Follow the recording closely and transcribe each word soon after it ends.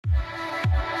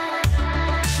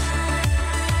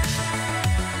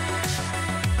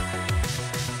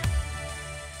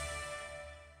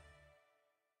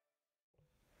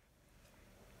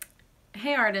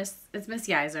artists, it's Miss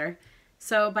Yiser.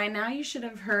 So by now you should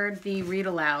have heard the read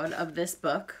aloud of this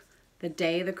book, The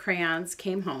Day the Crayons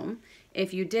Came Home.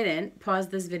 If you didn't, pause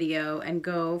this video and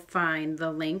go find the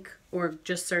link or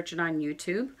just search it on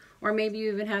YouTube, or maybe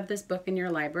you even have this book in your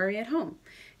library at home.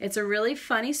 It's a really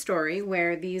funny story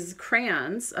where these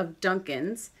crayons of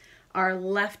Duncan's are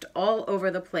left all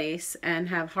over the place and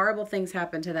have horrible things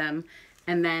happen to them,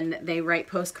 and then they write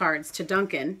postcards to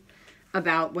Duncan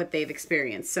about what they've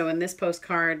experienced. So in this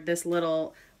postcard, this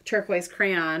little turquoise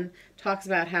crayon talks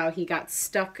about how he got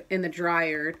stuck in the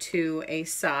dryer to a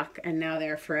sock and now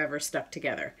they're forever stuck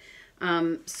together.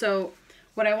 So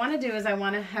what I want to do is I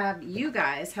want to have you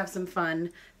guys have some fun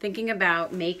thinking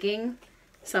about making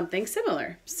something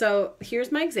similar. So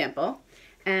here's my example,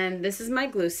 and this is my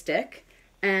glue stick,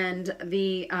 and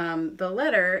the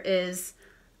letter is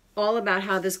all about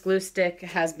how this glue stick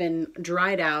has been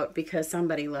dried out because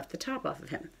somebody left the top off of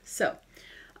him. So,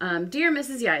 dear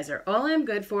Mrs. Yiser, all I'm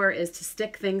good for is to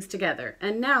stick things together.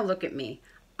 And now look at me.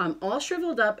 I'm all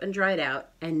shriveled up and dried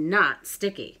out and not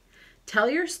sticky. Tell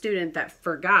your student that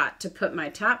forgot to put my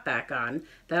top back on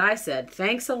that I said,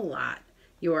 thanks a lot.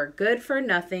 You're good for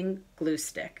nothing glue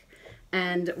stick.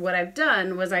 And what I've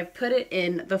done was I've put it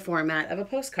in the format of a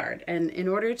postcard. And in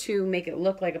order to make it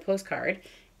look like a postcard,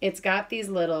 it's got these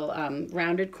little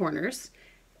rounded corners.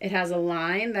 It has a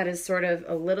line that is sort of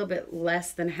a little bit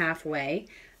less than halfway.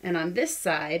 And on this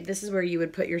side, this is where you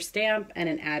would put your stamp and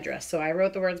an address. So I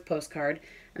wrote the words postcard,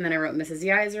 and then I wrote Mrs.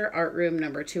 Yiser, art room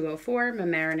number 204,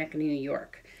 Mamaroneck, New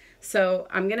York. So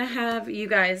I'm gonna have you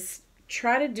guys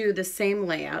try to do the same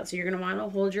layout. So you're gonna wanna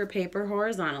hold your paper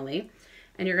horizontally,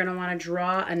 and you're gonna wanna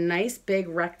draw a nice big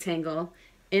rectangle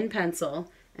in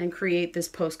pencil and create this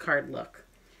postcard look.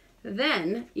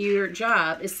 Then your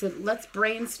job is to, let's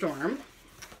brainstorm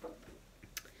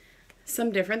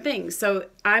some different things. So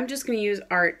I'm just going to use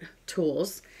art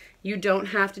tools. You don't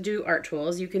have to do art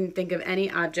tools. You can think of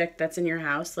any object that's in your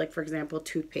house, like for example,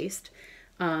 toothpaste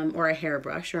or a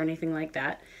hairbrush or anything like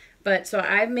that. But so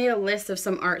I've made a list of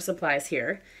some art supplies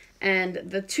here. And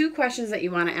the two questions that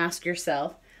you want to ask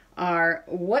yourself are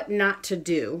what not to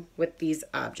do with these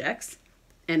objects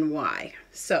and why.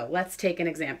 So let's take an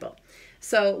example.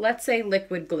 So let's say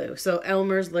liquid glue. So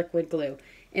Elmer's liquid glue.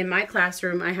 In my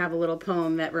classroom, I have a little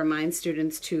poem that reminds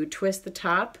students to twist the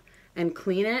top and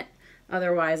clean it.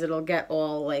 Otherwise, it'll get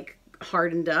all like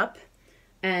hardened up.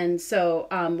 And so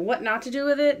what not to do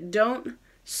with it, don't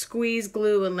squeeze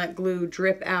glue and let glue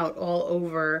drip out all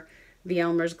over the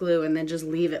Elmer's glue and then just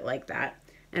leave it like that.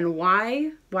 And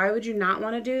why? Why would you not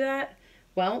want to do that?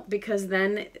 Well, because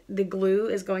then the glue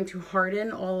is going to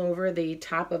harden all over the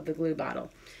top of the glue bottle.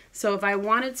 So if I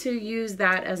wanted to use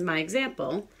that as my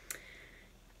example,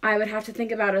 I would have to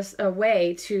think about a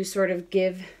way to sort of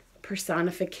give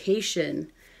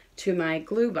personification to my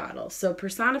glue bottle. So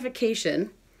personification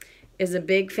is a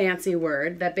big fancy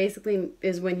word that basically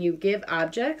is when you give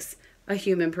objects a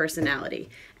human personality.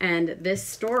 And this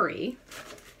story,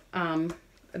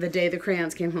 The Day the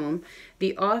Crayons Came Home,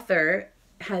 the author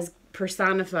has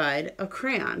personified a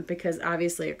crayon because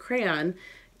obviously a crayon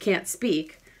can't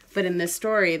speak. But in this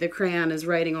story, the crayon is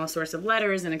writing all sorts of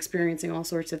letters and experiencing all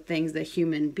sorts of things that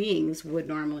human beings would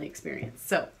normally experience.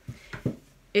 So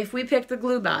if we picked the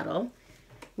glue bottle,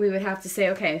 we would have to say,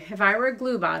 okay, if I were a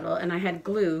glue bottle and I had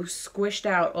glue squished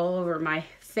out all over my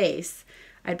face,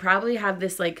 I'd probably have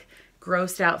this like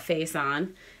grossed out face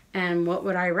on. And what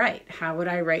would I write? How would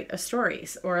I write a story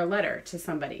or a letter to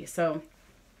somebody? So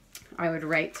I would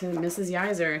write to Mrs.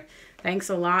 Yiser, thanks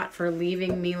a lot for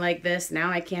leaving me like this.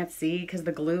 Now I can't see because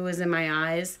the glue is in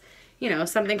my eyes. You know,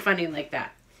 something funny like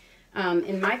that.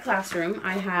 In my classroom,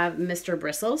 I have Mr.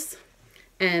 Bristles,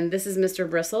 and this is Mr.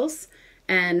 Bristles,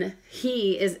 and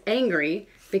he is angry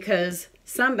because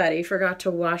somebody forgot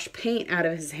to wash paint out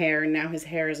of his hair, and now his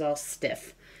hair is all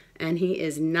stiff, and he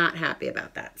is not happy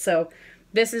about that. So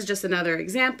this is just another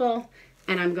example,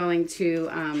 and I'm going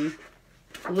to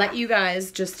let you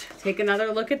guys just take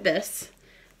another look at this,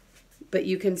 but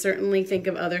you can certainly think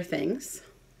of other things.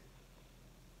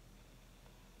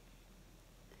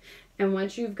 And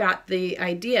once you've got the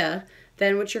idea,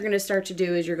 then what you're going to start to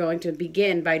do is you're going to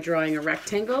begin by drawing a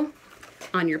rectangle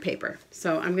on your paper.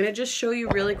 So I'm going to just show you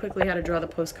really quickly how to draw the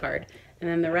postcard, and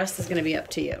then the rest is going to be up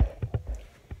to you.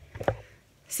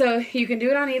 So you can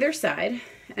do it on either side,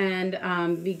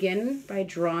 and begin by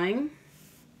drawing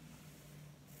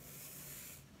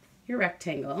your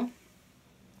rectangle.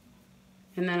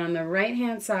 And then on the right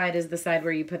hand side is the side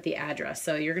where you put the address.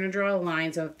 So you're going to draw a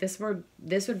line. So if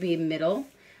this would be middle,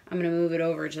 I'm going to move it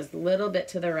over just a little bit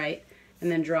to the right and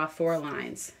then draw 4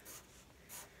 lines.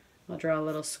 I'll draw a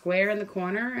little square in the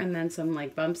corner and then some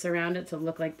like bumps around it to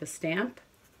look like the stamp.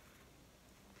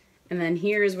 And then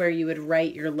here's where you would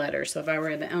write your letter. So if I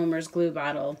were the Elmer's glue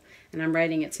bottle and I'm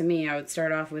writing it to me, I would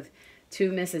start off with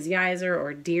to Mrs. Yiser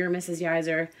or Dear Mrs.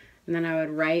 Yiser, and then I would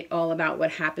write all about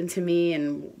what happened to me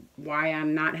and why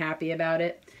I'm not happy about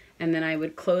it. And then I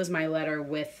would close my letter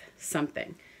with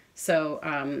something. So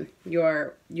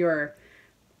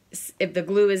if the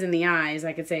glue is in the eyes,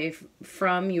 I could say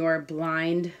from your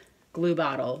blind glue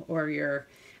bottle, or your,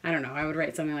 I don't know, I would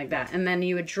write something like that. And then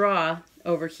you would draw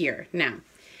over here. Now,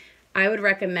 I would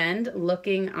recommend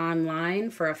looking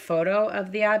online for a photo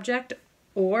of the object,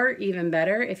 or even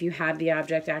better, if you have the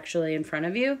object actually in front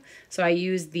of you. So I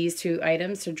used these two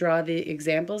items to draw the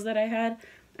examples that I had.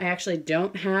 I actually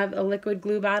don't have a liquid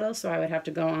glue bottle, so I would have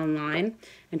to go online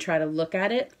and try to look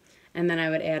at it, and then I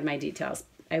would add my details.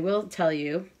 I will tell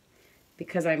you,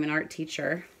 because I'm an art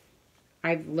teacher,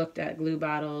 I've looked at glue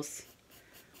bottles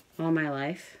all my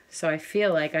life, so I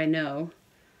feel like I know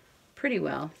pretty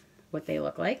well what they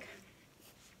look like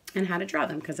and how to draw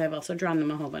them, because I've also drawn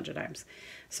them a whole bunch of times.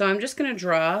 So I'm just going to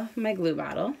draw my glue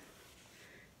bottle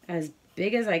as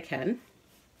big as I can,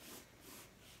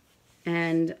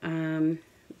 and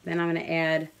then I'm going to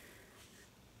add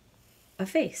a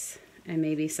face and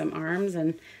maybe some arms,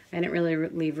 and I didn't really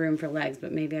leave room for legs,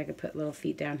 but maybe I could put little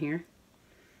feet down here.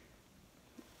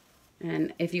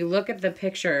 And if you look at the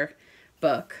picture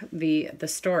book, the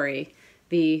story,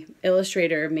 the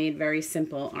illustrator made very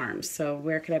simple arms. So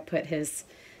where could I put his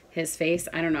face?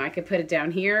 I don't know. I could put it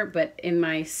down here, but in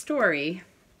my story,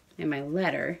 in my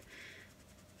letter,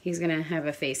 he's going to have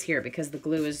a face here because the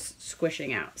glue is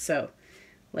squishing out. So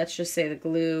let's just say the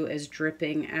glue is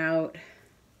dripping out.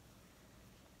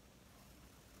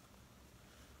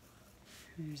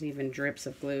 There's even drips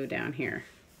of glue down here.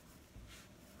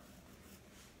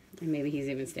 And maybe he's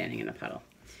even standing in a puddle.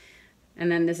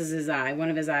 And then this is his eye.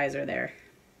 One of his eyes are there.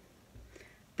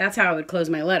 That's how I would close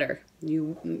my letter.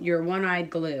 Your one-eyed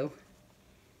glue.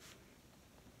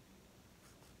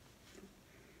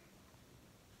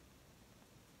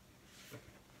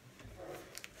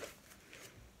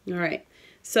 All right.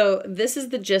 So this is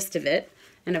the gist of it.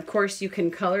 And of course you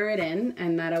can color it in,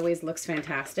 and that always looks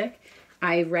fantastic.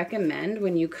 I recommend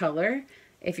when you color,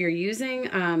 if you're using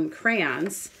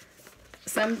crayons,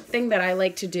 something that I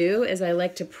like to do is I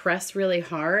like to press really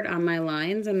hard on my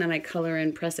lines, and then I color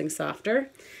in pressing softer.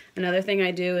 Another thing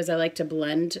I do is I like to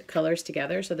blend colors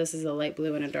together. So this is a light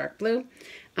blue and a dark blue.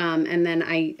 And then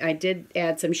I did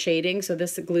add some shading. So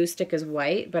this glue stick is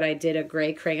white, but I did a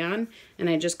gray crayon, and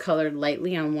I just colored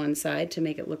lightly on one side to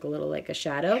make it look a little like a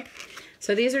shadow.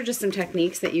 So these are just some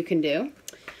techniques that you can do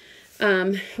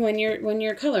when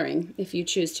you're coloring, if you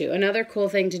choose to. Another cool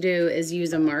thing to do is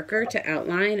use a marker to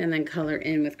outline and then color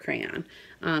in with crayon.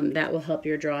 That will help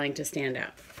your drawing to stand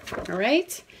out. All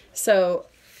right, so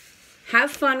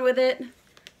have fun with it,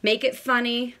 make it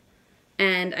funny,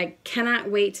 and I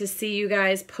cannot wait to see you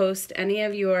guys post any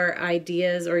of your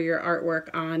ideas or your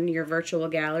artwork on your virtual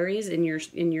galleries in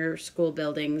your school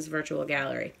building's virtual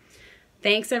gallery.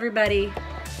 Thanks, everybody.